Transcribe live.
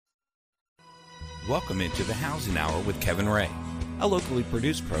Welcome into the Housing Hour with Kevin Ray, a locally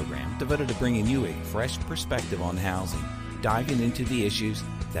produced program devoted to bringing you a fresh perspective on housing, diving into the issues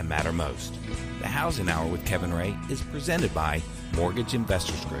that matter most. The Housing Hour with Kevin Ray is presented by Mortgage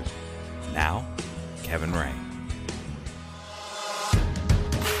Investors Group. Now, Kevin Ray.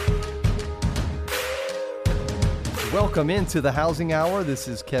 Welcome into the Housing Hour. This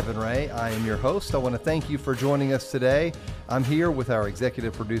is Kevin Ray. I am your host. I want to thank you for joining us today. I'm here with our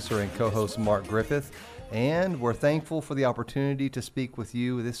executive producer and co-host, Mark Griffith, and we're thankful for the opportunity to speak with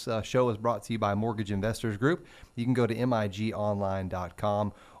you. This show is brought to you by Mortgage Investors Group. You can go to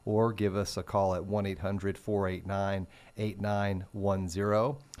migonline.com or give us a call at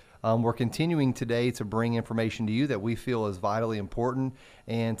 1-800-489-8910. We're continuing today to bring information to you that we feel is vitally important.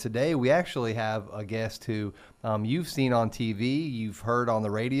 And today we actually have a guest who you've seen on TV, you've heard on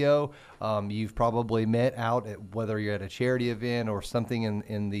the radio, you've probably met out at whether you're at a charity event or something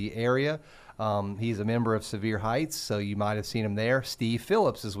in the area. He's a member of Severe Heights, so you might have seen him there. Steve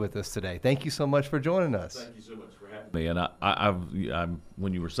Phillips is with us today. Thank you so much for joining us. Thank you so much for having me. And I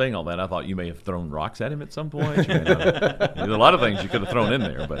when you were saying all that, I thought you may have thrown rocks at him at some point. There's a lot of things you could have thrown in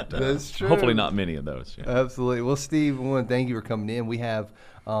there, but that's true. Hopefully not many of those. Yeah. Absolutely. Well, Steve, I want to thank you for coming in. We have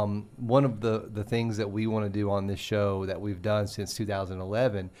one of the things that we want to do on this show that we've done since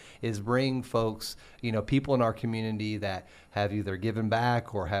 2011 is bring folks, people in our community that have either given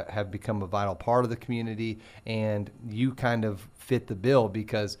back or have become a vital part of the community, and you kind of fit the bill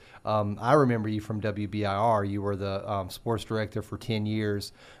because I remember you from WBIR. You were the sports director for 10 years,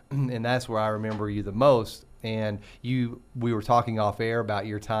 and that's where I remember you the most. And we were talking off air about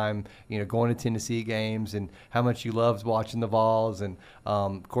your time, going to Tennessee games and how much you loved watching the Vols. And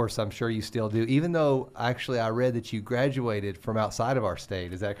of course, I'm sure you still do, even though actually I read that you graduated from outside of our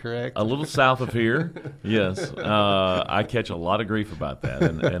state. Is that correct? A little south of here, yes. I catch a lot of grief about that,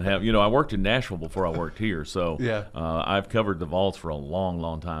 and have I worked in Nashville before I worked here, so yeah. I've covered the Vols for a long,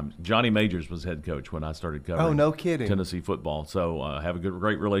 long time. Johnny Majors was head coach when I started covering. Oh, no kidding. Tennessee football. So I have a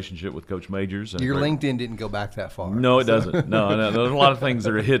great relationship with Coach Majors. Your LinkedIn didn't go back that far. No, it doesn't. No, there's a lot of things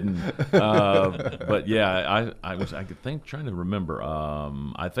that are hidden. But yeah, I could trying to remember.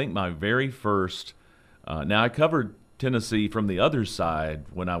 I think my very first. Now I covered Tennessee from the other side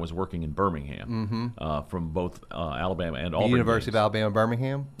when I was working in Birmingham, from both Alabama and Auburn. The University of Alabama,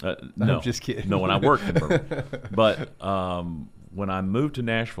 Birmingham. No, I'm just kidding. No, when I worked in Birmingham, but when I moved to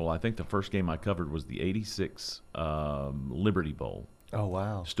Nashville, I think the first game I covered was the '86 Liberty Bowl. Oh,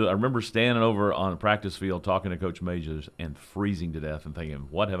 wow. I remember standing over on a practice field talking to Coach Majors and freezing to death and thinking,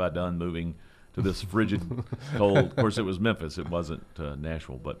 what have I done moving to this frigid, cold? Of course, it was Memphis. It wasn't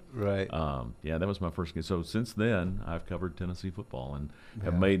Nashville. But, right. Yeah, that was my first game. So since then, I've covered Tennessee football and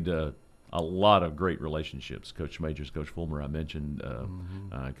have made a lot of great relationships. Coach Majors, Coach Fulmer, I mentioned,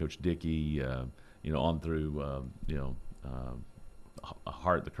 Coach Dickey, on through,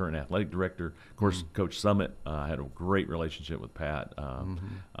 Hart, the current athletic director. Of course, Coach Summit. I had a great relationship with Pat.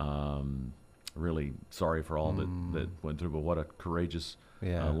 Really sorry for all that went through, but what a courageous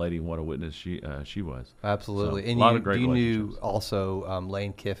lady and what a witness she was. Absolutely. So, and a lot of great you relationships. Knew also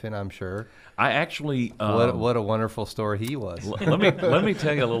Lane Kiffin, I'm sure. I actually what a wonderful story he was. let me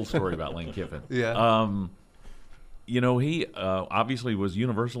tell you a little story about Lane Kiffin. Yeah. He obviously was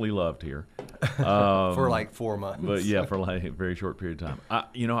universally loved here. For like 4 months. But yeah, for like a very short period of time.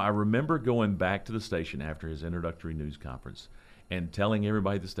 I remember going back to the station after his introductory news conference and telling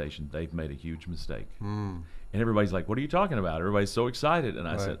everybody at the station they've made a huge mistake. And everybody's like, what are you talking about? Everybody's so excited. And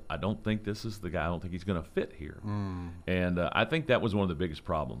I said, I don't think this is the guy. I don't think he's going to fit here. And I think that was one of the biggest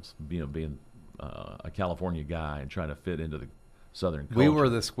problems, being a California guy and trying to fit into the Southern culture. We were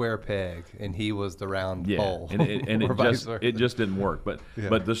the square peg, and he was the round pole. And it just didn't work. But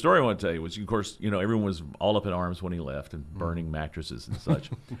the story I want to tell you was, of course, everyone was all up in arms when he left and burning mattresses and such.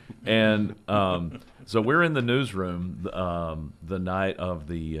 And so we're in the newsroom the night of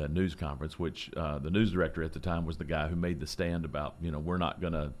the news conference, which the news director at the time was the guy who made the stand about, we're not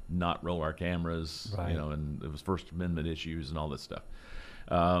going to not roll our cameras, and it was First Amendment issues and all this stuff.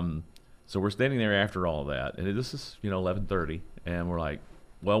 So we're standing there after all that, and this is 11:30, and we're like,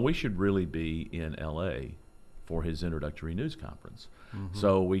 well, we should really be in L.A. for his introductory news conference.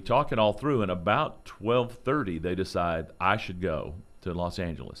 So we talk it all through, and about 12:30, they decide I should go to Los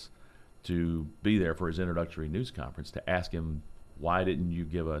Angeles to be there for his introductory news conference to ask him, why didn't you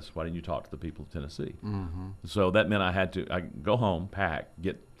talk to the people of Tennessee? So that meant I go home, pack,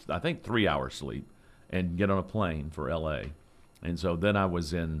 get I think 3 hours sleep, and get on a plane for L.A. And so then I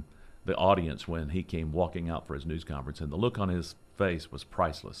was in the audience when he came walking out for his news conference, and the look on his face was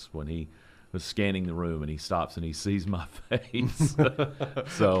priceless when he was scanning the room, and he stops and he sees my face.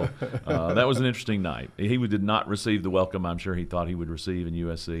 So that was an interesting night. He did not receive the welcome I'm sure he thought he would receive in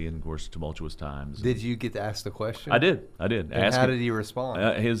USC, and of course, tumultuous times. Did you get to ask the question? I did. And how did he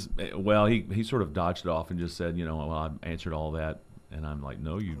respond? He sort of dodged it off and just said, well, I answered all that. And I'm like,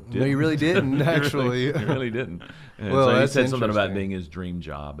 no, you didn't. No, you really didn't, actually. You really didn't. And well, so he that's said something about being his dream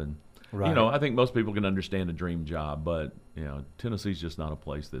job. And, right. I think most people can understand a dream job, but, Tennessee's just not a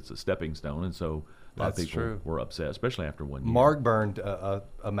place that's a stepping stone. And so a lot of people were upset, especially after 1 year. Mark burned a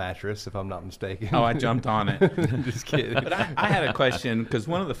mattress, if I'm not mistaken. Oh, I jumped on it. Just kidding. But I had a question, because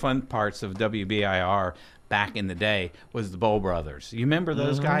one of the fun parts of WBIR back in the day was the Bowl Brothers. You remember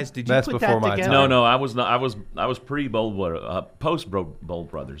those guys? Did you That's put before that my together? time. No, I was not. I was pre-Bowl, post-Bowl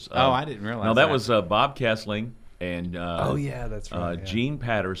Brothers. I didn't realize No, that was Bob Kessling and oh yeah, that's right. Yeah. Gene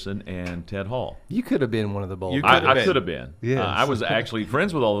Patterson and Ted Hall. You could have been one of the Bowl. I could have been. Yes. I was actually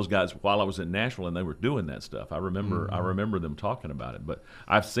friends with all those guys while I was in Nashville, and they were doing that stuff. I remember them talking about it. But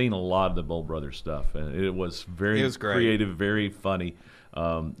I've seen a lot of the Bowl Brothers stuff, and it was very creative, very funny.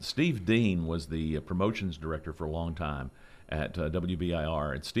 Steve Dean was the promotions director for a long time at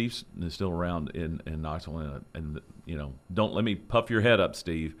WBIR, and Steve is still around in Knoxville. And don't let me puff your head up,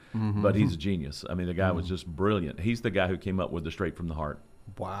 Steve, but he's a genius. I mean, the guy was just brilliant. He's the guy who came up with the Straight from the Heart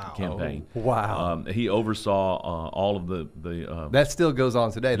campaign. Wow. He oversaw all of the that still goes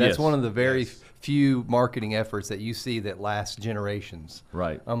on today. That's yes. one of the very few marketing efforts that you see that last generations.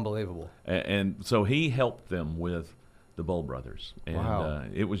 Right. Unbelievable. And so he helped them with the Bowl Brothers,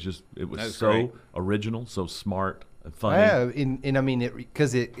 and it was so great. original, so smart, funny. Yeah, and I mean,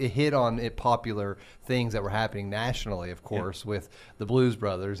 because it hit on popular things that were happening nationally, of course, with the Blues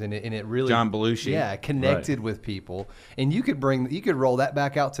Brothers, and it really John Belushi, connected with people, and you could roll that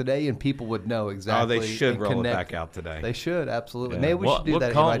back out today, and people would know exactly. Oh, they should roll it back out today. They should absolutely. Yeah. Maybe we should do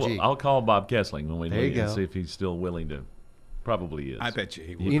that at MIG. I'll call Bob Kessling when we leave and see if he's still willing to. Probably is. I bet you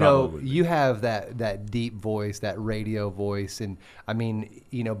he would. You have that deep voice, that radio voice, and I mean,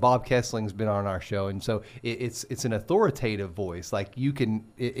 Bob Kessling's been on our show, and so it's an authoritative voice. Like you can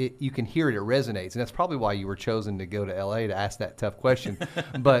hear it resonates, and that's probably why you were chosen to go to LA to ask that tough question.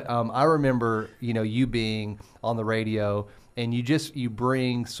 But I remember you being on the radio, and you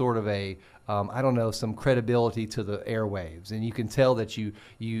bring sort of a some credibility to the airwaves, and you can tell that you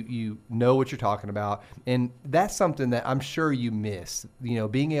know what you're talking about, and that's something that I'm sure you miss.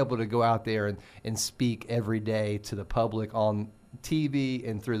 Being able to go out there and speak every day to the public on TV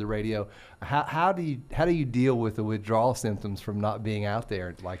and through the radio. How do you deal with the withdrawal symptoms from not being out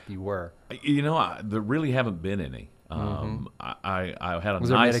there like you were? There really haven't been any. I had a Was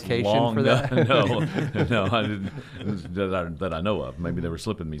nice there medication long for that? no, I didn't that I know of. Maybe they were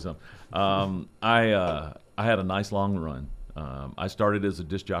slipping me some. I had a nice long run. I started as a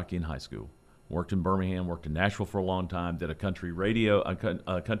disc jockey in high school. Worked in Birmingham. Worked in Nashville for a long time. Did a country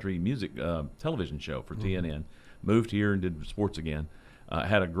country music television show for TNN. Moved here and did sports again.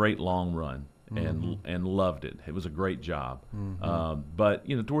 Had a great long run. And loved it. It was a great job. But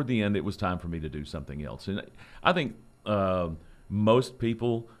toward the end, it was time for me to do something else. And I think most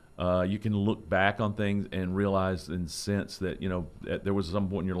people, you can look back on things and realize and sense that that there was some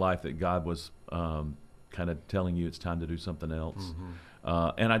point in your life that God was kind of telling you it's time to do something else.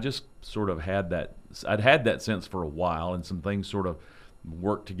 And I just sort of had that. I'd had that sense for a while, and some things sort of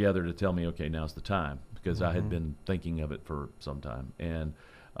worked together to tell me, okay, now's the time, because I had been thinking of it for some time. And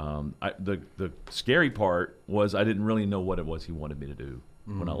the scary part was I didn't really know what it was he wanted me to do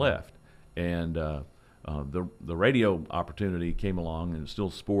when I left, and the radio opportunity came along, and it's still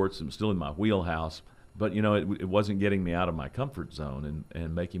sports and still in my wheelhouse, but it wasn't getting me out of my comfort zone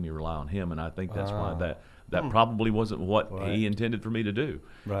and making me rely on him, and I think that's why that probably wasn't what he intended for me to do.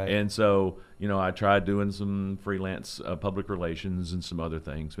 Right. And so I tried doing some freelance public relations and some other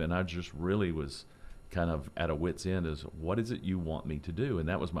things, and I just really was kind of at a wit's end as what is it you want me to do? And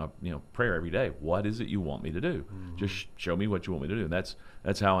that was my prayer every day. What is it you want me to do? Just show me what you want me to do. And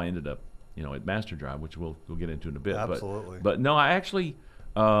that's how I ended up at Master Drive, which we'll get into in a bit. Absolutely. But no, I actually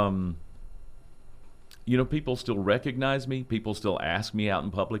people still recognize me. People still ask me out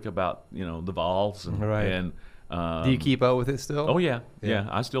in public about the Vols and do you keep up with it still? Oh yeah.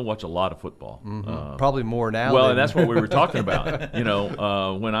 I still watch a lot of football. Probably more now. Well, and that's what we were talking about.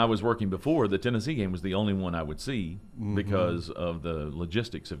 When I was working before, the Tennessee game was the only one I would see because of the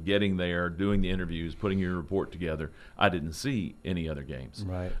logistics of getting there, doing the interviews, putting your report together. I didn't see any other games.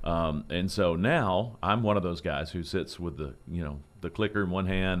 Right. And so now I'm one of those guys who sits with the clicker in one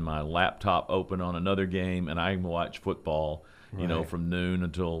hand, my laptop open on another game, and I can watch football you know, from noon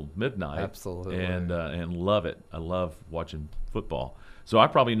until midnight. Absolutely. And love it. I love watching football. So I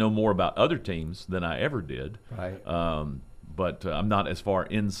probably know more about other teams than I ever did. Right. But I'm not as far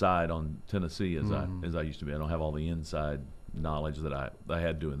inside on Tennessee as I used to be. I don't have all the inside knowledge that I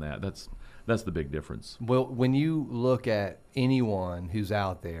had doing that. That's the big difference. Well, when you look at anyone who's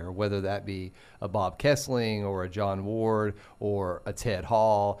out there, whether that be a Bob Kessling or a John Ward or a Ted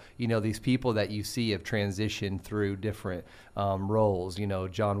Hall, you know, these people that you see have transitioned through different roles. You know,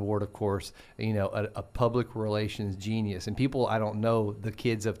 John Ward, of course, you know, a public relations genius. And people, I don't know, the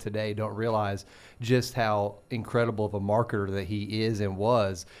kids of today don't realize just how incredible of a marketer that he is and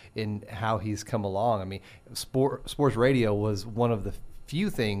was in how he's come along. I mean, sports radio was one of the few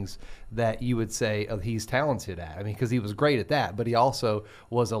things that you would say he's talented at. I mean, because he was great at that, but he also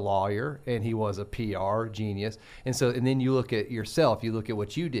was a lawyer and he was a PR genius. And then you look at yourself, you look at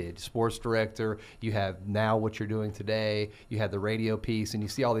what you did, sports director, you have now what you're doing today, you have the radio piece, and you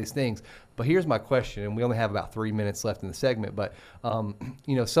see all these things. But here's my question, and we only have about 3 minutes left in the segment, but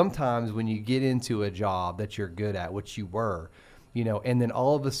you know, sometimes when you get into a job that you're good at, which you were, you know, and then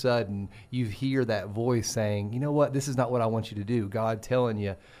all of a sudden you hear that voice saying, you know what, this is not what I want you to do. God telling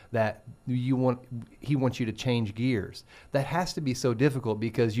you that he wants you to change gears. That has to be so difficult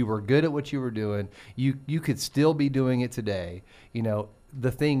because you were good at what you were doing. You could still be doing it today. You know,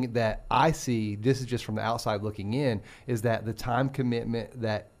 the thing that I see, this is just from the outside looking in, is that the time commitment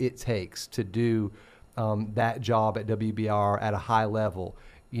that it takes to do that job at WBR at a high level,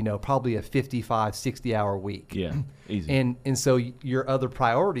 you know, probably a 55, 60-hour week. Yeah, easy. And so your other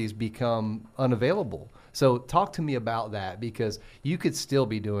priorities become unavailable. So talk to me about that, because you could still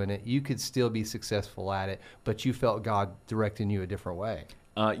be doing it. You could still be successful at it, but you felt God directing you a different way.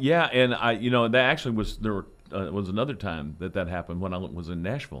 Yeah, and that actually was, there was another time that happened when I was in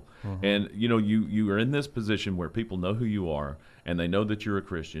Nashville. And, you know, you are in this position where people know who you are, and they know that you're a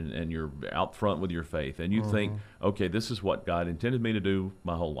Christian, and you're out front with your faith, and you think, okay, this is what God intended me to do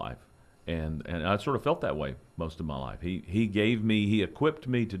my whole life. And I sort of felt that way most of my life. He equipped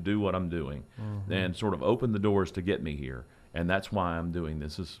me to do what I'm doing, and sort of opened the doors to get me here. And that's why I'm doing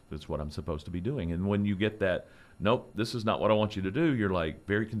this. It's what I'm supposed to be doing. And when you get that, nope, this is not what I want you to do, you're like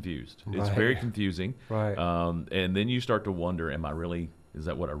very confused. It's very confusing. Right. And then you start to wonder, is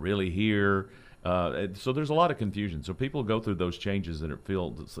that what I really hear? So there's a lot of confusion. So people go through those changes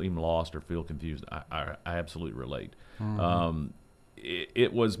that seem lost or feel confused. I absolutely relate.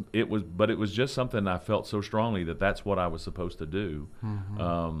 It was just something I felt so strongly that that's what I was supposed to do.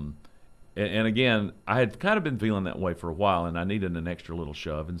 And again, I had kind of been feeling that way for a while, and I needed an extra little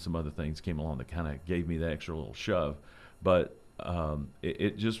shove, and some other things came along that kind of gave me that extra little shove. But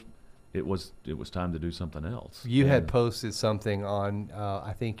it was time to do something else. You had posted something on,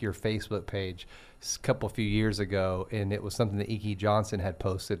 I think, your Facebook page a few years ago, and it was something that E.K. Johnson had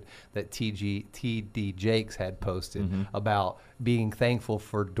posted, that T.D. Jakes had posted about being thankful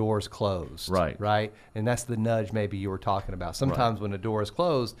for doors closed. Right? And that's the nudge maybe you were talking about. Sometimes when a door is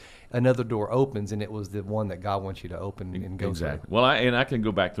closed, another door opens, and it was the one that God wants you to open and go through. Well, I can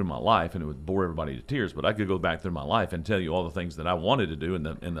go back through my life, and it would bore everybody to tears, but I could go back through my life and tell you all the things that I wanted to do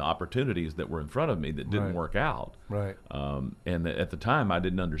and the opportunities that were in front of me that didn't work out. Right. And at the time, I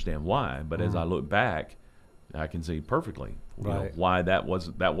didn't understand why, but as I look back, I can see perfectly why that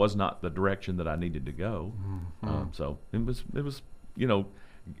was not the direction that I needed to go. So it was you know,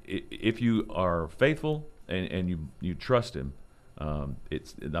 if you are faithful and you trust Him, I'm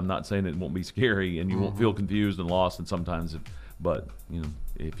not saying it won't be scary and you won't feel confused and lost, and sometimes, but you know,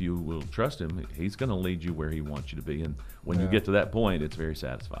 if you will trust Him, He's going to lead you where He wants you to be. And when you get to that point, it's very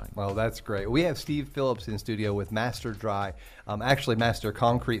satisfying. Well, that's great. We have Steve Phillips in studio with Master Dry, actually Master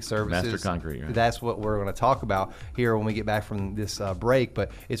Concrete Services. Master Concrete, right. That's what we're going to talk about here when we get back from this break.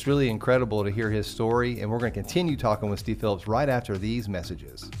 But it's really incredible to hear his story, and we're going to continue talking with Steve Phillips right after these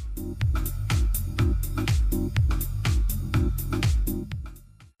messages.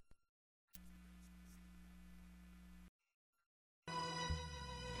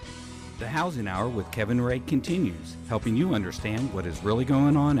 The Housing Hour with Kevin Ray continues, helping you understand what is really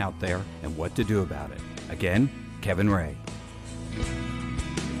going on out there and what to do about it. Again, Kevin Ray.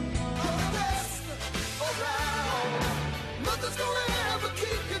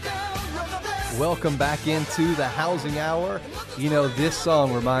 Welcome back into the Housing Hour. You know, this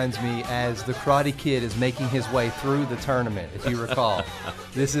song reminds me as the Karate Kid is making his way through the tournament, if you recall.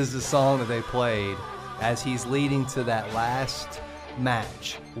 This is the song that they played as he's leading to that last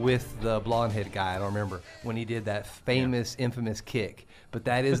match with the blonde-head guy. I don't remember when he did that famous, infamous kick. But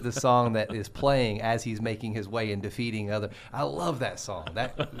that is the song that is playing as he's making his way and defeating other. I love that song.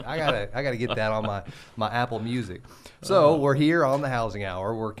 That I gotta get that on my Apple Music. So we're here on the Housing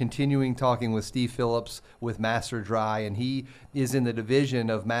Hour. We're continuing talking with Steve Phillips with Master Dry, and he is in the division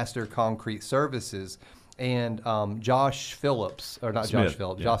of Master Concrete Services. And Josh Phillips, or not Smith, Josh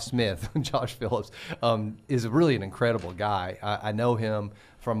Phillips, yeah. Josh Smith, Josh Phillips, is really an incredible guy. I know him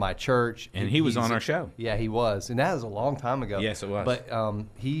from my church. And he was on our show. Yeah, he was. And that was a long time ago. Yes, it was. But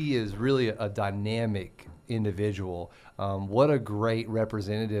he is really a dynamic individual. What a great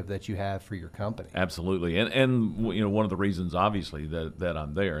representative that you have for your company. Absolutely, and you know, one of the reasons, obviously, that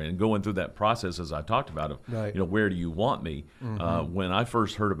I'm there and going through that process, as I talked about, of Right. you know, where do you want me? When I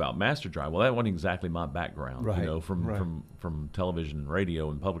first heard about Master Dry, well, that wasn't exactly my background, Right, you know, right. from television and radio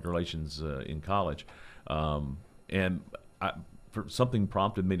and public relations in college, and something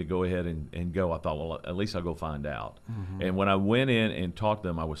prompted me to go ahead and go. I thought, well, at least I'll go find out. And when I went in and talked to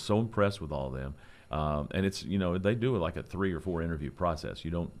them, I was so impressed with all of them. And it's, you know, they do like a 3 or 4 interview process.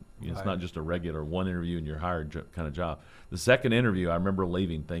 You don't, you know, it's not just a regular one interview and you're hired kind of job. The second interview, I remember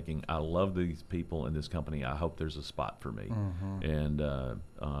leaving thinking, I love these people in this company. I hope there's a spot for me. And,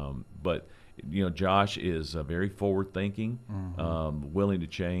 but, you know, Josh is very forward thinking, willing to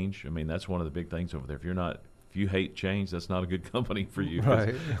change. I mean, that's one of the big things over there. If you hate change, that's not a good company for you. 'Cause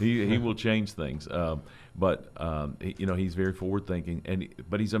Right. he will change things. You know, he's very forward thinking,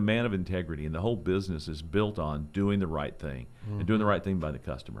 but he's a man of integrity, and the whole business is built on doing the right thing and doing the right thing by the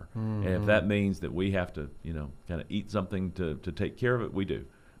customer. And if that means that we have to, you know, kind of eat something to take care of it, we do.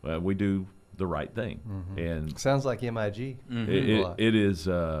 We do the right thing. And Sounds like MIG. it is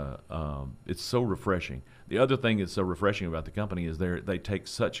it's so refreshing. The other thing that's so refreshing about the company is they take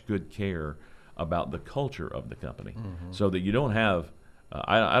such good care about the culture of the company, so that you don't have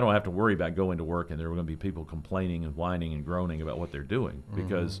I don't have to worry about going to work and there are going to be people complaining and whining and groaning about what they're doing,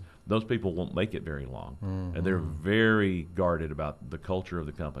 because those people won't make it very long. And they're very guarded about the culture of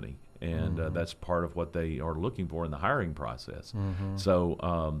the company, and that's part of what they are looking for in the hiring process.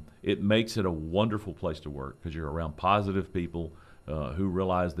 So it makes it a wonderful place to work, because you're around positive people who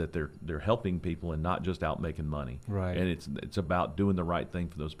realize that they're helping people and not just out making money. Right. And it's about doing the right thing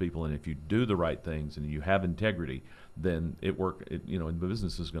for those people. And if you do the right things and you have integrity, then you know, and the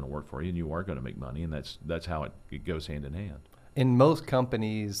business is going to work for you, and you are going to make money, and that's how it goes hand in hand. In most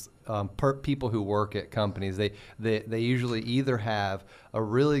companies, people who work at companies, they usually either have a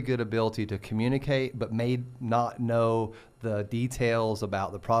really good ability to communicate, but may not know the details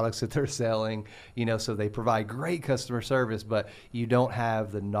about the products that they're selling. You know, so they provide great customer service, but you don't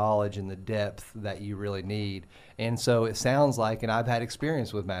have the knowledge and the depth that you really need. And so it sounds like, and I've had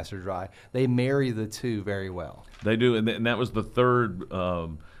experience with Master Dry, they marry the two very well. They do, and that was the third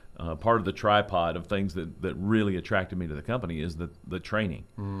part of the tripod of things that really attracted me to the company, is the training.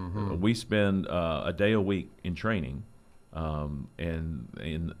 We spend a day a week in training,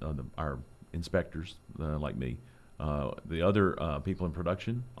 and our inspectors like me, the other people in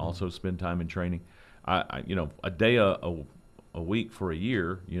production also spend time in training. You know, a day a week for a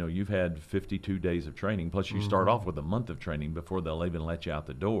year, you know, you've had 52 days of training, plus you start off with a month of training before they'll even let you out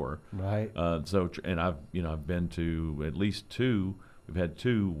the door. Right. And I've been to at least 2. We've had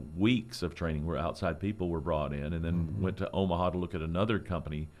 2 weeks of training where outside people were brought in, and then went to Omaha to look at another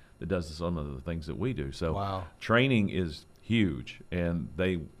company that does some of the things that we do. So Wow. Training is huge, and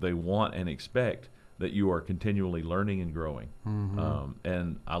they want and expect that you are continually learning and growing.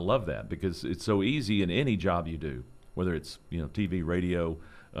 And I love that, because it's so easy in any job you do, whether it's, you know, TV, radio,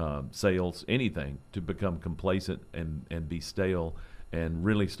 sales, anything, to become complacent and be stale, and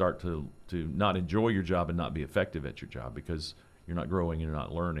really start to not enjoy your job and not be effective at your job, because you're not growing and you're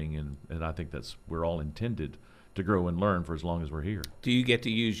not learning. And I think we're all intended to grow and learn for as long as we're here. Do you get to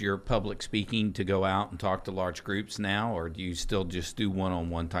use your public speaking to go out and talk to large groups now, or do you still just do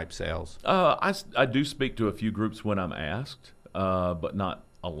one-on-one type sales? I do speak to a few groups when I'm asked, but not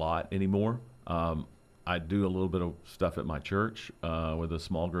a lot anymore. I do a little bit of stuff at my church with a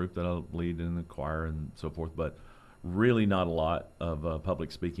small group that I lead in the choir and so forth, but really not a lot of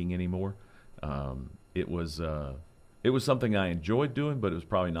public speaking anymore. It was something I enjoyed doing, but it was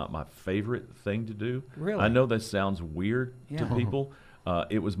probably not my favorite thing to do. Really? I know that sounds weird to Yeah. people.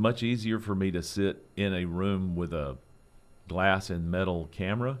 It was much easier for me to sit in a room with a glass and metal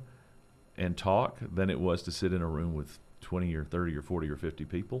camera and talk than it was to sit in a room with 20 or 30 or 40 or 50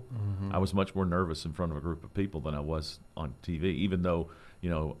 people. I was much more nervous in front of a group of people than I was on TV, even though, you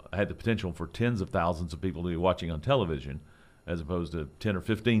know, I had the potential for tens of thousands of people to be watching on television. as opposed to 10 or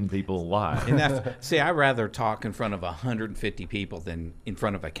 15 people live. And see, I'd rather talk in front of 150 people than in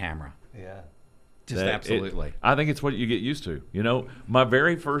front of a camera. Yeah. Just absolutely. I think it's what you get used to. You know, my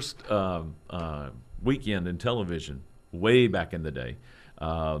very first weekend in television, way back in the day,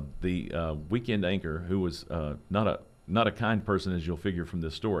 the weekend anchor, who was not a kind person, as you'll figure from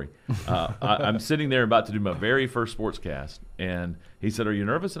this story, I'm sitting there about to do my very first sportscast, and he said, "Are you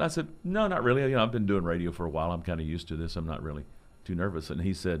nervous?" And I said, "No, not really. You know, I've been doing radio for a while. I'm kind of used to this. I'm not really too nervous." And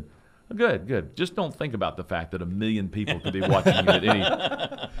he said, Good. Just don't think about the fact that 1 million people could be watching you at any.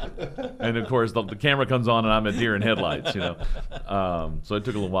 And of course, the camera comes on, and I'm a deer in headlights. You know, so it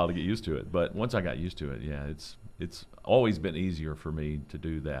took a little while to get used to it. But once I got used to it, yeah, it's always been easier for me to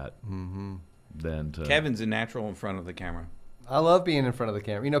do that than to. Kevin's a natural in front of the camera. I love being in front of the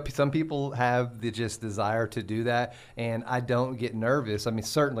camera. You know, some people have the just desire to do that, and I don't get nervous. I mean,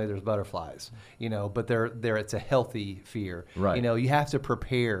 certainly there's butterflies, you know, but they're it's a healthy fear. Right. You know, you have to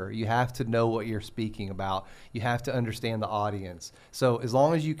prepare. You have to know what you're speaking about. You have to understand the audience. So as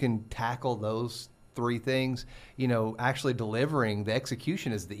long as you can tackle those 3 things, you know, actually delivering, the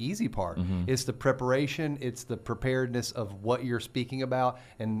execution is the easy part. It's the preparation, it's the preparedness of what you're speaking about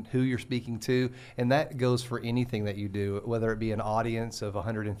and who you're speaking to, and that goes for anything that you do, whether it be an audience of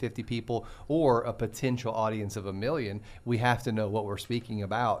 150 people or a potential audience of 1 million. We have to know what we're speaking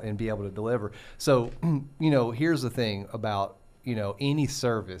about and be able to deliver. So, you know, here's the thing about, you know, any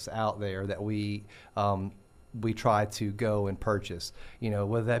service out there that we try to go and purchase, you know,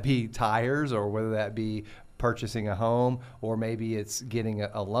 whether that be tires or whether that be purchasing a home or maybe it's getting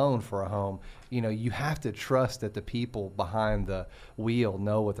a loan for a home. You know, you have to trust that the people behind the wheel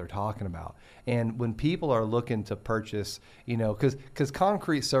know what they're talking about. And when people are looking to purchase, you know, because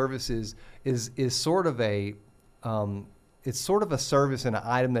concrete services is sort of a it's sort of a service and an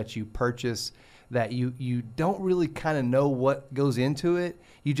item that you purchase that you don't really kind of know what goes into it.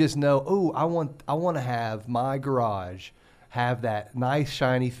 You just know, oh, I want to have my garage have that nice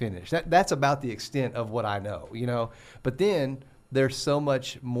shiny finish. That's about the extent of what I know, you know. But then there's so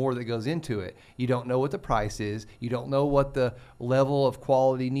much more that goes into it. You don't know what the price is. You don't know what the level of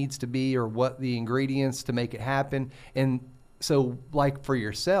quality needs to be or what the ingredients to make it happen. And so, like for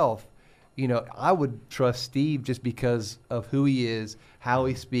yourself, you know, I would trust Steve just because of who he is, how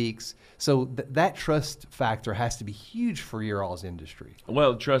he speaks. So that trust factor has to be huge for your all's industry.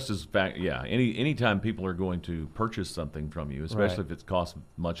 Well, trust is yeah. Anytime people are going to purchase something from you, especially if it costs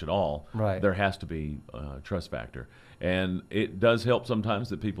much at all, there has to be a trust factor. And it does help sometimes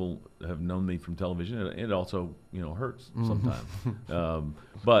that people have known me from television. It also, you know, hurts sometimes.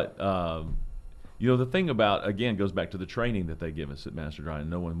 But you know, the thing about, again, goes back to the training that they give us at Master Dry and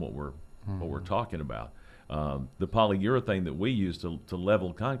knowing what we're talking about. The polyurethane that we use to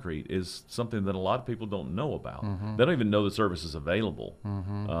level concrete is something that a lot of people don't know about. They don't even know the service is available.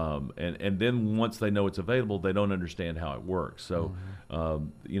 And then once they know it's available, they don't understand how it works. So,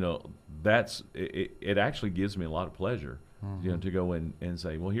 you know, it actually gives me a lot of pleasure, you know, to go in and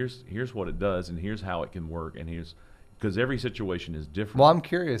say, well, here's what it does, and here's how it can work, and because every situation is different. Well, I'm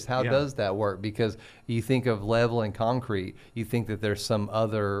curious, how does that work? Because you think of leveling concrete, you think that there's some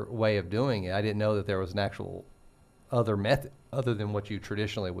other way of doing it. I didn't know that there was an actual other method other than what you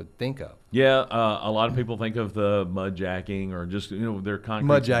traditionally would think of. Yeah, a lot of people think of the mud jacking or just, you know, their concrete's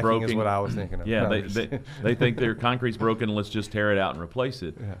mud jacking broken. is what I was thinking of. Yeah, they think their concrete's broken, let's just tear it out and replace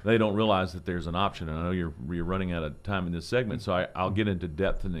it. Yeah. They don't realize that there's an option. And I know you're running out of time in this segment, so I'll get into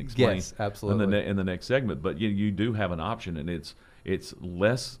depth and explain in the next segment. But you do have an option, and it's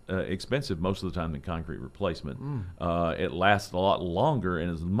less expensive most of the time than concrete replacement. It lasts a lot longer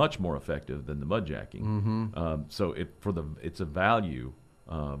and is much more effective than the mud jacking. So it's a value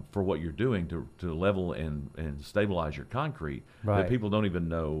for what you're doing to level and stabilize your concrete that people don't even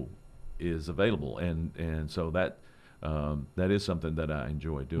know is available. And so that is something that I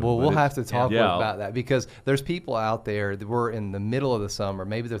enjoy doing. Well, we'll have to talk about that, because there's people out there that we're in the middle of the summer.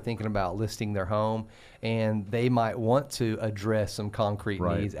 Maybe they're thinking about listing their home, and they might want to address some concrete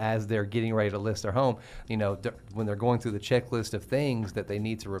needs as they're getting ready to list their home. You know, when they're going through the checklist of things that they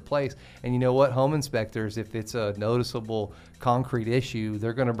need to replace. And you know what? Home inspectors, if it's a noticeable concrete issue,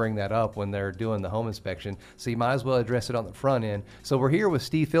 they're going to bring that up when they're doing the home inspection. So you might as well address it on the front end. So we're here with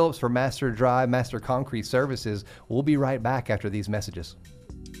Steve Phillips for Master Dry, Master Concrete Services. We'll be right back after these messages.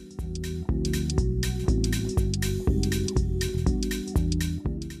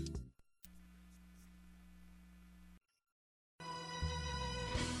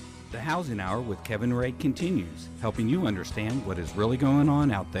 The Housing Hour with Kevin Ray continues, helping you understand what is really going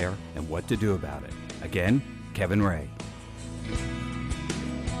on out there and what to do about it. Again, Kevin Ray.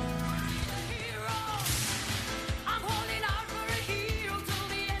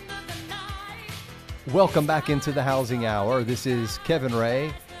 Welcome back into the Housing Hour. This is Kevin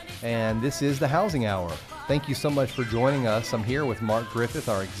Ray, and this is the Housing Hour. Thank you so much for joining us. I'm here with Mark Griffith,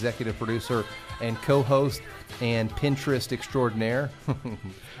 our executive producer and co-host and Pinterest extraordinaire.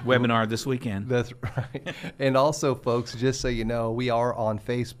 Webinar this weekend. That's right. And also, folks, just so you know, we are on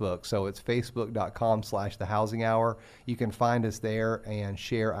Facebook. So it's facebook.com/The Housing Hour. You can find us there and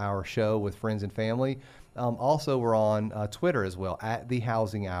share our show with friends and family. Also, we're on Twitter as well. @The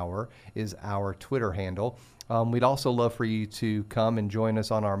Housing Hour is our Twitter handle. We'd also love for you to come and join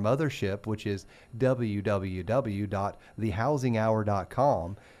us on our mothership, which is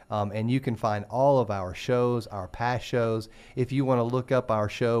www.thehousinghour.com. And you can find all of our shows, our past shows. If you want to look up our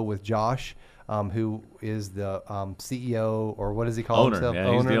show with Josh, who is the CEO, or what does he call himself?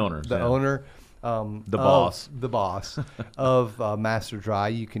 Yeah, he's the owner. The owner. The boss of Master Dry.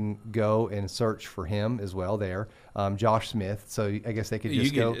 You can go and search for him as well there, Josh Smith. So I guess they could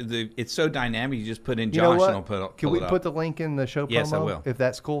just go. It's so dynamic. You just put in You know Josh what? and it'll pull Can we it up. put the link in the show promo? Yes, I will. If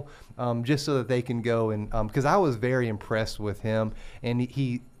that's cool. Just so that they can go and, because I was very impressed with him, and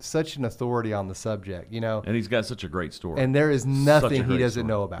he's such an authority on the subject, And he's got such a great story. And there is nothing he doesn't story.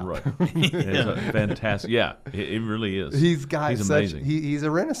 know about. Right. It's a fantastic. Yeah, it really is. He's amazing. He's a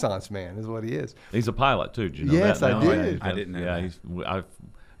Renaissance man, is what he is. He's a pilot too. Did you know Yes, that? I did. I didn't know that.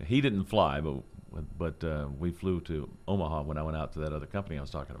 He didn't fly, but we flew to Omaha when I went out to that other company I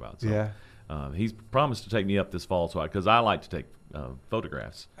was talking about. So, Yeah. He's promised to take me up this fall, because I like to take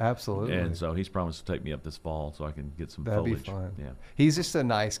photographs. Absolutely. And so he's promised to take me up this fall so I can get some That'd foliage. be fun. Yeah. He's just a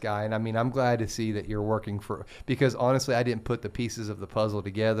nice guy, and I mean, I'm glad to see that you're working because honestly, I didn't put the pieces of the puzzle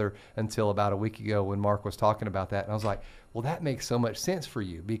together until about a week ago when Mark was talking about that, and I was like, well, that makes so much sense for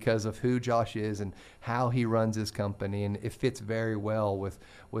you because of who Josh is and how he runs his company, and it fits very well with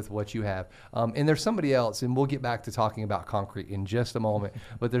what you have. And there's somebody else, and we'll get back to talking about concrete in just a moment,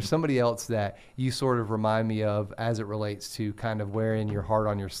 but there's somebody else that you sort of remind me of as it relates to kind of wearing your heart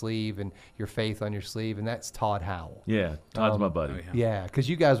on your sleeve and your faith on your sleeve, and that's Todd Howell. Yeah, Todd's my buddy. Yeah, because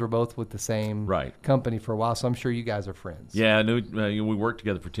you guys were both with the same company for a while, so I'm sure you guys are friends. Yeah, I knew, we worked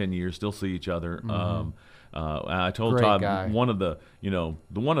together for 10 years, still see each other. I told Great Todd guy. one of the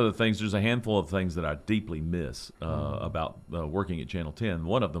things. There's a handful of things that I deeply miss about working at Channel 10.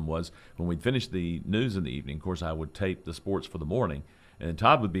 One of them was when we'd finish the news in the evening. Of course, I would tape the sports for the morning, and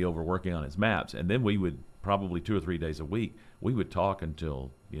Todd would be over working on his maps, and then we would probably 2 or 3 days a week we would talk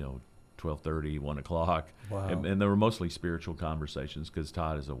until 12:30, 1 o'clock. Wow. And they were mostly spiritual conversations because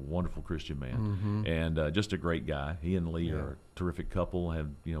Todd is a wonderful Christian man and just a great guy. He and Lee are a terrific couple. Have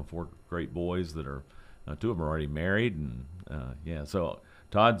 4 great boys that are 2 of them are already married, and so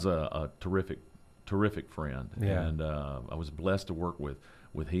Todd's a terrific friend. Yeah. And I was blessed to work with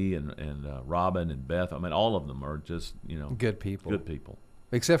he and Robin and Beth. I mean, all of them are just good people. Good people.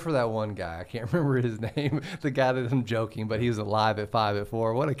 Except for that one guy. I can't remember his name. The guy that I'm joking, but he was alive at 5 at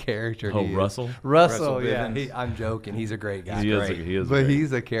 4. What a character he is. Russell? Russell, yeah. I'm joking. He's a great guy. He is. But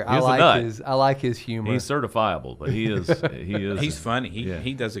he's a character. I like his humor. He's certifiable, but he is. He's funny.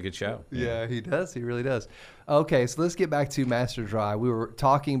 He does a good show. Yeah, he does. He really does. Okay, so let's get back to Master Dry. We were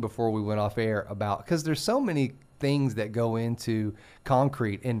talking before we went off air about, because there's so many things that go into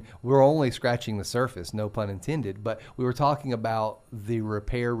concrete, and we're only scratching the surface, no pun intended, but we were talking about the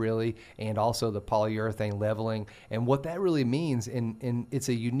repair really, and also the polyurethane leveling and what that really means, and it's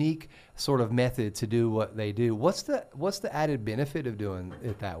a unique sort of method to do what they do. What's the added benefit of doing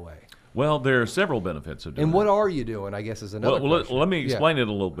it that way? Well, there are several benefits of doing it. And what are you doing, I guess, is another question. Let me explain it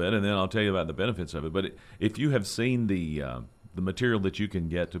a little bit, and then I'll tell you about the benefits of it. But if you have seen the material that you can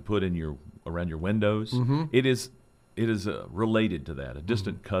get to put in around your windows, it is related to that, a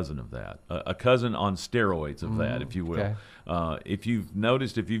distant cousin of that, a cousin on steroids of that, if you will. Okay. If you've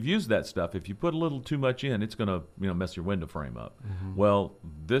noticed, if you've used that stuff, if you put a little too much in, it's going to mess your window frame up. Well,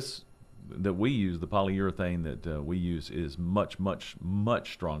 this that we use, the polyurethane that we use, is much, much,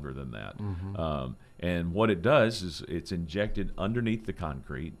 much stronger than that. And what it does is it's injected underneath the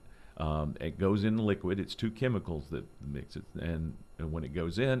concrete. It goes in liquid. It's 2 chemicals that mix it, and when it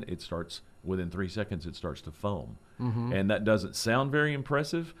goes in, it starts within 3 seconds. It starts to foam, and that doesn't sound very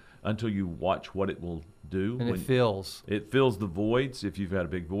impressive until you watch what it will do. And it fills the voids. If you've had a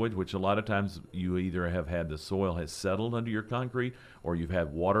big void, which a lot of times you either have had the soil has settled under your concrete, or you've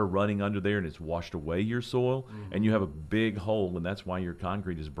had water running under there and it's washed away your soil, and you have a big hole, and that's why your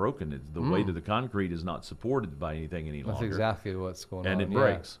concrete is broken. It's the weight of the concrete is not supported by anything any longer. That's exactly what's going on. And it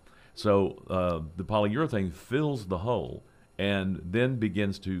breaks. So the polyurethane fills the hole and then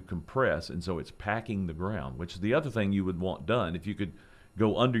begins to compress, and so it's packing the ground, which is the other thing you would want done. If you could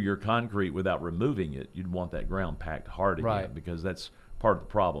go under your concrete without removing it, you'd want that ground packed hard again, because that's part of the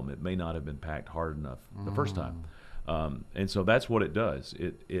problem. It may not have been packed hard enough the first time. And so that's what it does.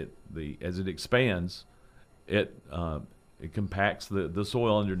 As it expands, it compacts the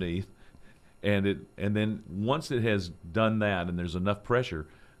soil underneath, and then once it has done that and there's enough pressure,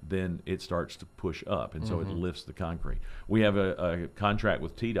 then it starts to push up, and so it lifts the concrete. We have a contract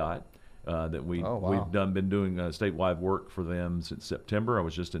with TDOT that we've been doing statewide work for them since September. I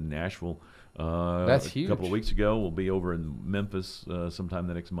was just in Nashville That's huge. A couple of weeks ago. We'll be over in Memphis sometime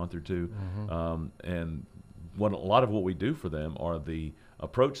the next month or two. And a lot of what we do for them are the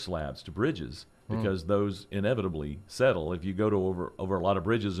approach slabs to bridges, because those inevitably settle. If you go to over a lot of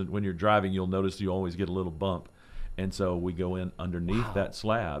bridges, and when you're driving, you'll notice you always get a little bump. And so we go in underneath that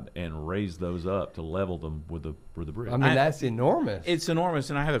slab and raise those up to level them with the bridge. I mean, that's enormous. It's enormous,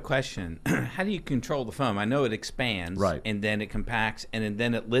 and I have a question. How do you control the foam? I know it expands, right, and then it compacts, and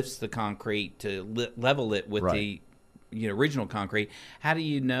then it lifts the concrete to level it with the original concrete. How do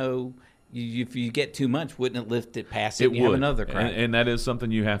you know if you get too much, wouldn't it lift it past it and you have another crack? And that is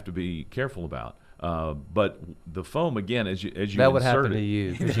something you have to be careful about. But the foam, again, as you that would happen to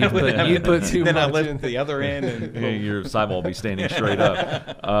you. You put too then much I lift in the other end, and your sidewall will be standing straight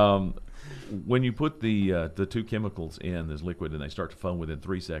up. When you put the two chemicals in this liquid and they start to foam within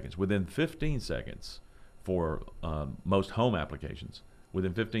 3 seconds, within 15 seconds for most home applications,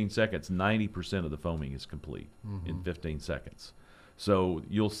 within 15 seconds, 90% of the foaming is complete in 15 seconds. So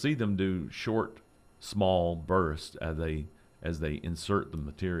you'll see them do short, small bursts as they insert the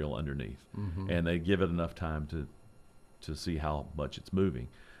material underneath, and they give it enough time to see how much it's moving.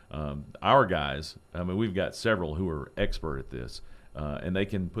 Our guys, I mean, we've got several who are expert at this, and they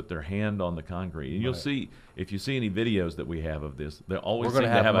can put their hand on the concrete. And you'll see, if you see any videos that we have of this, they always seem to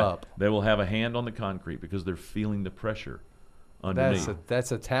have they will have a hand on the concrete because they're feeling the pressure underneath.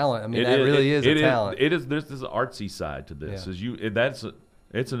 That's a talent. I mean, that really is a talent. It is. There's this artsy side to this.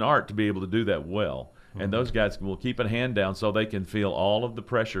 It's an art to be able to do that well. And those guys will keep a hand down so they can feel all of the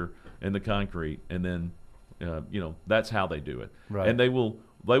pressure in the concrete, and then, that's how they do it. Right. And they will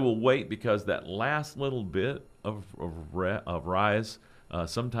wait, because that last little bit of rise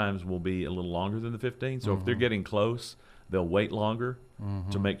sometimes will be a little longer than the 15. So if they're getting close, they'll wait longer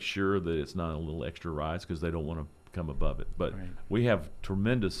to make sure that it's not a little extra rise, because they don't want to come above it. But we have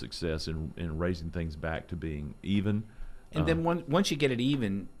tremendous success in raising things back to being even. And then once you get it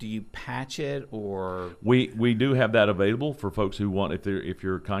even, do you patch it, or we do have that available for folks who want, if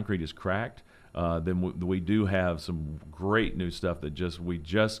your concrete is cracked, then we do have some great new stuff that we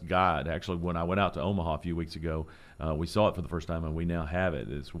just got. Actually, when I went out to Omaha a few weeks ago, we saw it for the first time, and we now have it.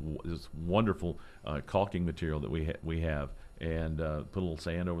 It's wonderful caulking material that we have, and put a little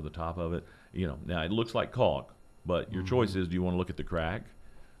sand over the top of it. Now it looks like caulk, but your choice is, do you want to look at the crack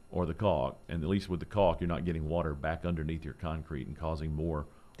or the caulk? And at least with the caulk, you're not getting water back underneath your concrete and causing more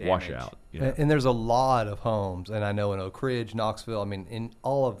washout. And there's a lot of homes, and I know in Oak Ridge, Knoxville, I mean, in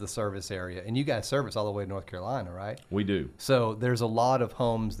all of the service area, and you guys service all the way to North Carolina, right? We do. So there's a lot of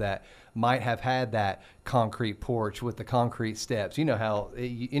homes that might have had that concrete porch with the concrete steps. You know how,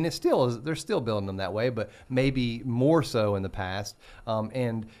 and it still is, they're still building them that way, but maybe more so in the past.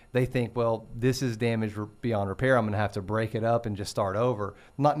 And they think, well, this is damaged beyond repair. I'm going to have to break it up and just start over.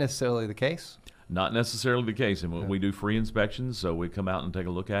 Not necessarily the case. Not necessarily the case, and we do free inspections, so we come out and take a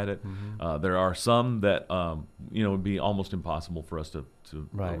look at it. There are some that would be almost impossible for us to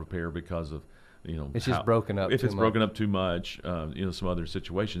repair because of it's just broken up. If it's broken up too much, some other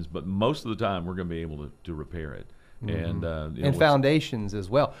situations. But most of the time, we're going to be able to repair it. And foundations as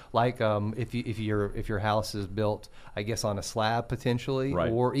well. Like if your house is built, I guess, on a slab potentially,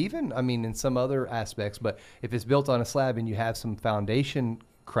 or even in some other aspects. But if it's built on a slab and you have some foundation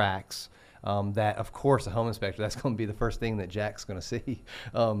cracks. That, of course, a home inspector, that's going to be the first thing that Jack's going to see.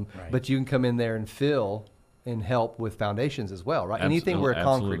 But you can come in there and fill and help with foundations as well, right? Anything where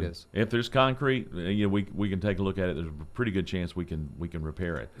concrete is. If there's concrete, we can take a look at it. There's a pretty good chance we can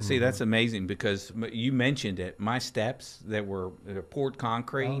repair it. See, that's amazing, because you mentioned it. My steps that were poured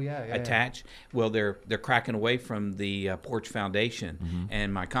concrete attached, well, they're cracking away from the porch foundation,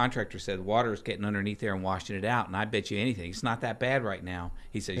 and my contractor said the water's getting underneath there and washing it out. And I bet you anything, it's not that bad right now.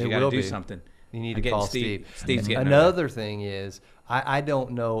 He says you got to do something. You need to call Steve. Steve's getting another thing is, I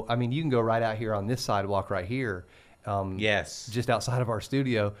don't know. You can go right out here on this sidewalk right here. Just outside of our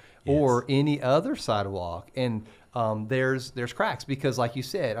studio, or any other sidewalk, and there's cracks, because, like you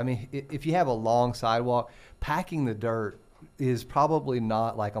said, if you have a long sidewalk, packing the dirt is probably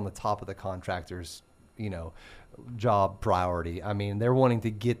not like on the top of the contractor's job priority. I mean, they're wanting to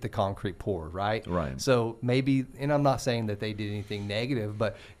get the concrete poured, right? Right. So maybe, and I'm not saying that they did anything negative,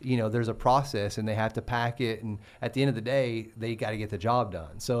 but there's a process and they have to pack it, and at the end of the day, they got to get the job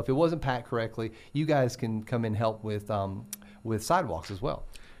done. So if it wasn't packed correctly, you guys can come and help with sidewalks as well.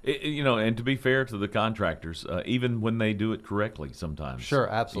 And to be fair to the contractors, even when they do it correctly sometimes. Sure,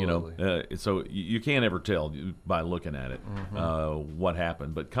 absolutely. So you can't ever tell by looking at it what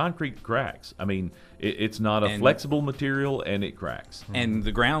happened. But concrete cracks. I mean, it's not a flexible material, and it cracks. And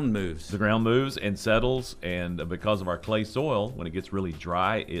the ground moves. The ground moves and settles, and because of our clay soil, when it gets really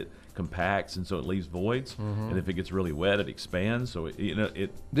dry, it compacts, and so it leaves voids. And if it gets really wet, it expands. So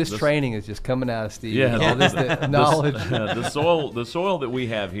this training is just coming out of Steve. Yeah, the knowledge. The soil that we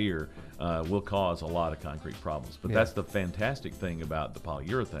have here will cause a lot of concrete problems. But that's the fantastic thing about the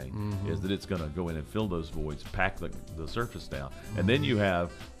polyurethane is that it's going to go in and fill those voids, pack the surface down, and then you have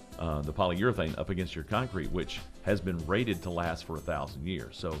the polyurethane up against your concrete, which has been rated to last for 1,000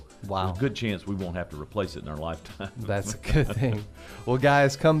 years. So there's a good chance we won't have to replace it in our lifetime. That's a good thing. Well,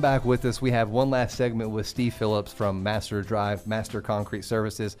 guys, come back with us. We have one last segment with Steve Phillips from Master Concrete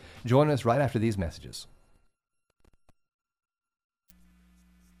Services. Join us right after these messages.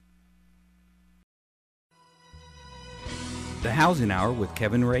 The Housing Hour with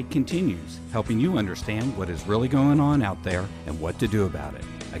Kevin Ray continues, helping you understand what is really going on out there and what to do about it.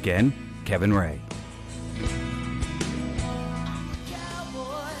 Again, Kevin Ray.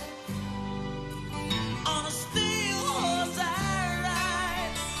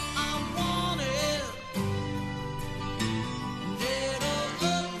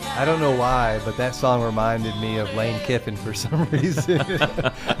 I don't know why, but that song reminded me of Lane Kiffin for some reason.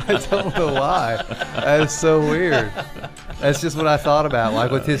 I don't know why. That's so weird. That's just what I thought about,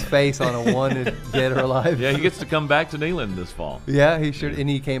 like with his face on a wanted dead or alive. Yeah, he gets to come back to Neyland this fall. Yeah, he should. And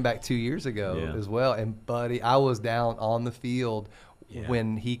he came back 2 years ago as well. And, buddy, I was down on the field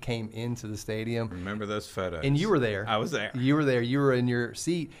when he came into the stadium. Remember those photos. And you were there. I was there. You were there. You were in your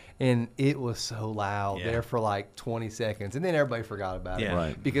seat, and it was so loud there for like 20 seconds. And then everybody forgot about it.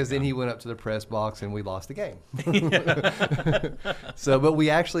 Right. Because then he went up to the press box, and we lost the game. But we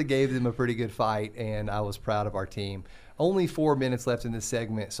actually gave them a pretty good fight, and I was proud of our team. Only 4 minutes left in this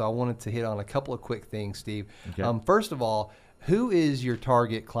segment, so I wanted to hit on a couple of quick things, Steve. Okay. First of all, who is your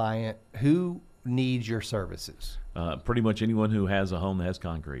target client? Who needs your services? Pretty much anyone who has a home that has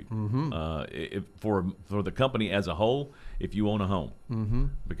concrete. For the company as a whole, if you own a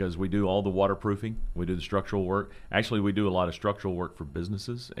home, because we do all the waterproofing, we do the structural work. Actually, we do a lot of structural work for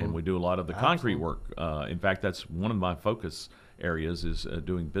businesses, and we do a lot of the concrete work. In fact, that's one of my focus areas is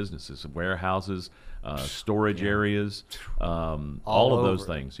doing businesses, warehouses, storage areas, all of those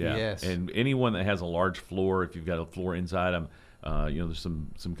things. Yeah. Yes. And anyone that has a large floor, if you've got a floor inside, there's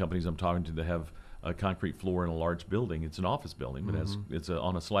some companies I'm talking to that have a concrete floor in a large building. It's an office building, but it's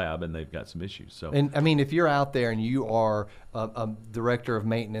on a slab, and they've got some issues. So, and I mean, if you're out there and you are a director of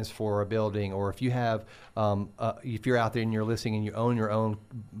maintenance for a building, or if you have, if you're out there and you're listening and you own your own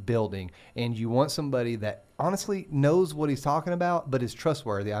building, and you want somebody that honestly knows what he's talking about, but is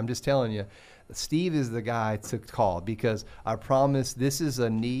trustworthy, I'm just telling you, Steve is the guy to call, because I promise this is a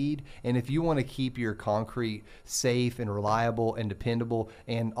need. And if you want to keep your concrete safe and reliable and dependable,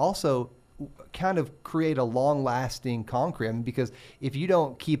 and also kind of create a long-lasting concrete, I mean, because if you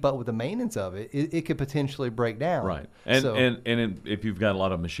don't keep up with the maintenance of it, it could potentially break down. Right. And if you've got a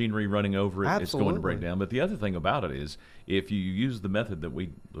lot of machinery running over it, it's going to break down. But the other thing about it is, if you use the method that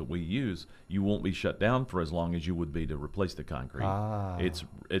we use, you won't be shut down for as long as you would be to replace the concrete.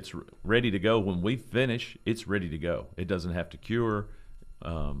 It's ready to go. When we finish, it's ready to go. It doesn't have to cure.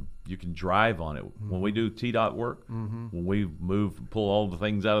 You can drive on it. When we do TDOT work, when we pull all the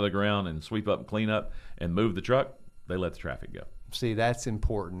things out of the ground and sweep up and clean up and move the truck, they let the traffic go. See, that's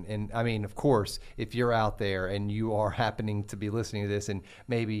important. And I mean, of course, if you're out there and you are happening to be listening to this, and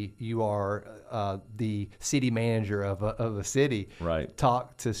maybe you are the city manager of a city, right?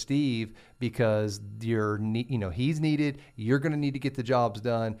 Talk to Steve, because he's needed. You're going to need to get the jobs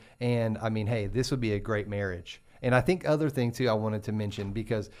done. And I mean, hey, this would be a great marriage. And I think other thing too I wanted to mention,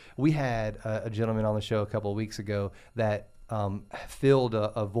 because we had a gentleman on the show a couple of weeks ago that filled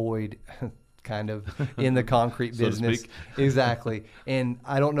a void kind of in the concrete business. Exactly. And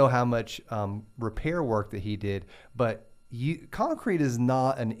I don't know how much repair work that he did, but concrete is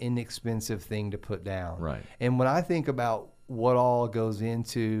not an inexpensive thing to put down. Right. And when I think about what all goes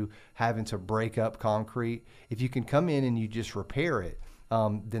into having to break up concrete, if you can come in and you just repair it,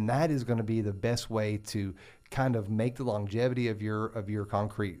 then that is going to be the best way to kind of make the longevity of your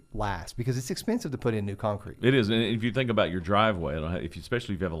concrete last, because it's expensive to put in new concrete. It is, and if you think about your driveway,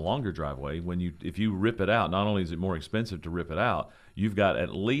 especially if you have a longer driveway, if you rip it out, not only is it more expensive to rip it out, you've got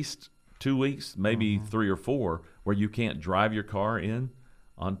at least 2 weeks, maybe 3 or 4, where you can't drive your car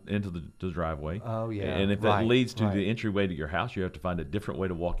into the driveway. Oh, yeah. And if that leads to the entryway to your house, you have to find a different way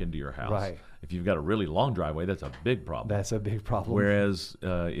to walk into your house. Right. If you've got a really long driveway, that's a big problem. That's a big problem. Whereas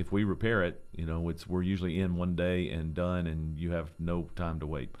if we repair it, we're usually in one day and done, and you have no time to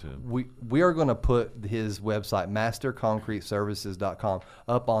wait. We are going to put his website, masterconcreteservices.com,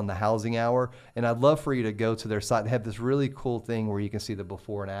 up on the Housing Hour, and I'd love for you to go to their site. They have this really cool thing where you can see the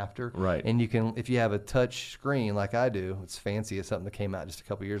before and after. Right. And you can, if you have a touch screen like I do, it's fancy. It's something that came out just a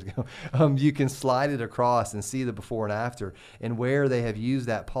couple years ago. You can slide it across and see the before and after, and where they have used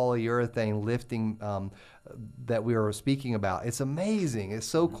that polyurethane lifting that we were speaking about. It's amazing. It's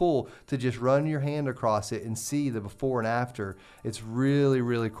so cool to just run your hand across it and see the before and after. It's really,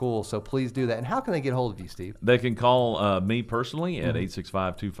 really cool. So please do that. And how can they get hold of you, Steve? They can call me personally at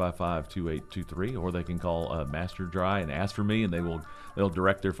 865-255-2823, or they can call Master Dry and ask for me, and they'll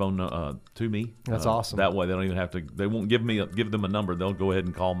direct their phone to me. That's awesome. That way they don't even have to. They won't give them a number. They'll go ahead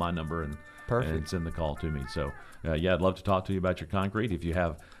and call my number and send the call to me. So yeah, I'd love to talk to you about your concrete. If you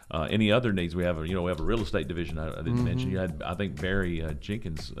have any other needs, we have a real estate division. I didn't mention. You had, I think, Barry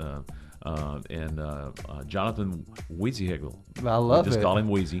Jenkins and Jonathan Wheezy Higgle. I love just it. call him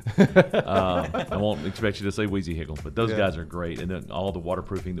Wheezy. I won't expect you to say Wheezy Higgle, but those guys are great. And then all the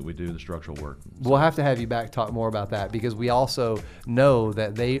waterproofing that we do, the structural work. We'll have to have you back, talk more about that, because we also know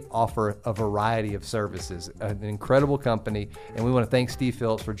that they offer a variety of services, an incredible company, and we want to thank Steve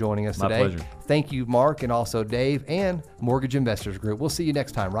Phillips for joining us today. My pleasure. Thank you, Mark, and also Dave and Mortgage Investors Group. We'll see you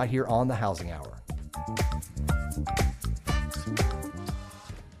next time right here on the Housing Hour.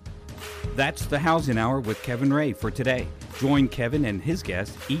 That's the Housing Hour with Kevin Ray for today. Join Kevin and his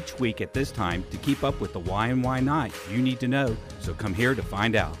guests each week at this time to keep up with the why and why not you need to know, so come here to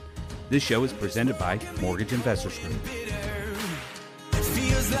find out. This show is presented by Mortgage Investors Group.